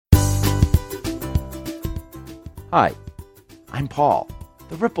Hi, I'm Paul,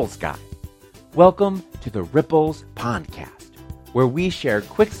 the Ripples guy. Welcome to the Ripples Podcast, where we share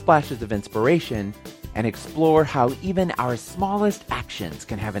quick splashes of inspiration and explore how even our smallest actions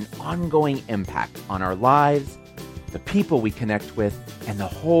can have an ongoing impact on our lives, the people we connect with, and the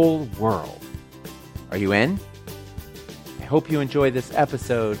whole world. Are you in? I hope you enjoy this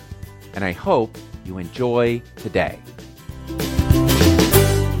episode, and I hope you enjoy today.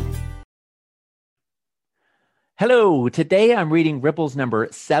 Hello, today I'm reading Ripples number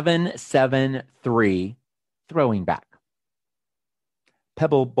 773, Throwing Back.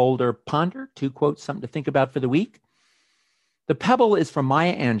 Pebble, Boulder, Ponder, 2 quotes, something to think about for the week. The Pebble is from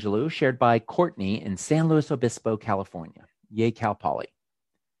Maya Angelou, shared by Courtney in San Luis Obispo, California. Yay, Cal Poly.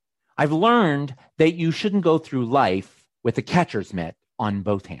 I've learned that you shouldn't go through life with a catcher's mitt on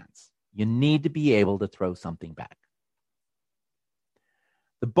both hands. You need to be able to throw something back.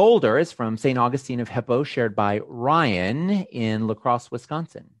 The Boulder is from St. Augustine of Hippo, shared by Ryan in La Crosse,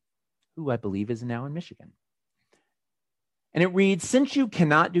 Wisconsin, who I believe is now in Michigan. And it reads, since you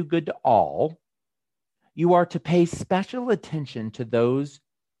cannot do good to all, you are to pay special attention to those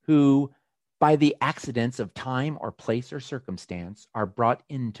who, by the accidents of time or place or circumstance, are brought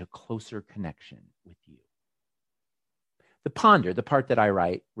into closer connection with you. The Ponder, the part that I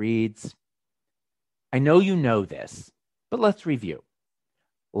write, reads, I know you know this, but let's review.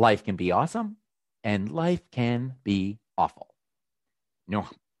 Life can be awesome, and life can be awful. No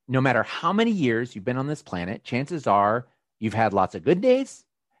matter how many years you've been on this planet, chances are you've had lots of good days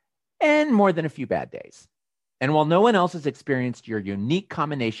and more than a few bad days. And while no one else has experienced your unique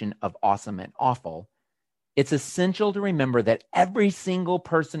combination of awesome and awful, it's essential to remember that every single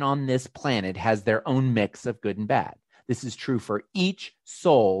person on this planet has their own mix of good and bad. This is true for each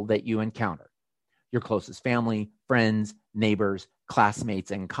soul that you encounter. Your closest family, friends, neighbors,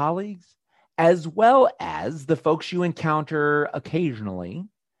 classmates, and colleagues, as well as the folks you encounter occasionally,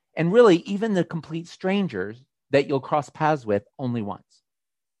 and really even the complete strangers that you'll cross paths with only once.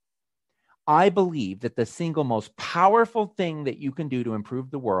 I believe that the single most powerful thing that you can do to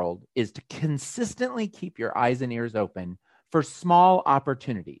improve the world is to consistently keep your eyes and ears open for small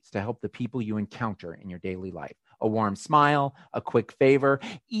opportunities to help the people you encounter in your daily life. A warm smile, a quick favor,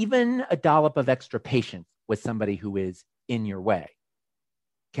 even a dollop of extra patience with somebody who is in your way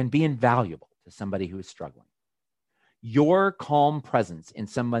can be invaluable to somebody who is struggling. Your calm presence in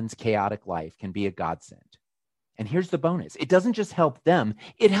someone's chaotic life can be a godsend. And here's the bonus. It doesn't just help them,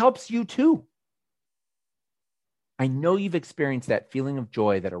 it helps you too. I know you've experienced that feeling of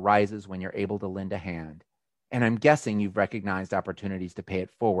joy that arises when you're able to lend a hand. And I'm guessing you've recognized opportunities to pay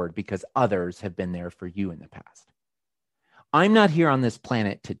it forward because others have been there for you in the past. I'm not here on this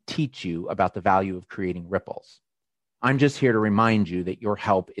planet to teach you about the value of creating ripples. I'm just here to remind you that your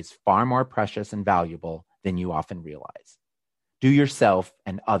help is far more precious and valuable than you often realize. Do yourself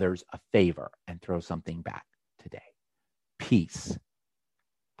and others a favor and throw something back today. Peace,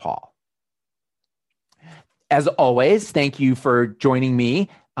 Paul. As always, thank you for joining me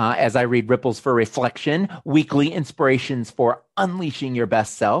as I read Ripples for Reflection, weekly inspirations for unleashing your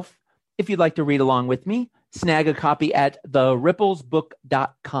best self. If you'd like to read along with me, snag a copy at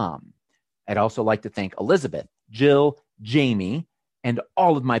theripplesbook.com. I'd also like to thank Elizabeth, Jill, Jamie, and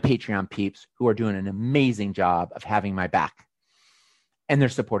all of my Patreon peeps who are doing an amazing job of having my back. And they're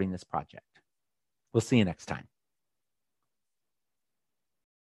supporting this project. We'll see you next time.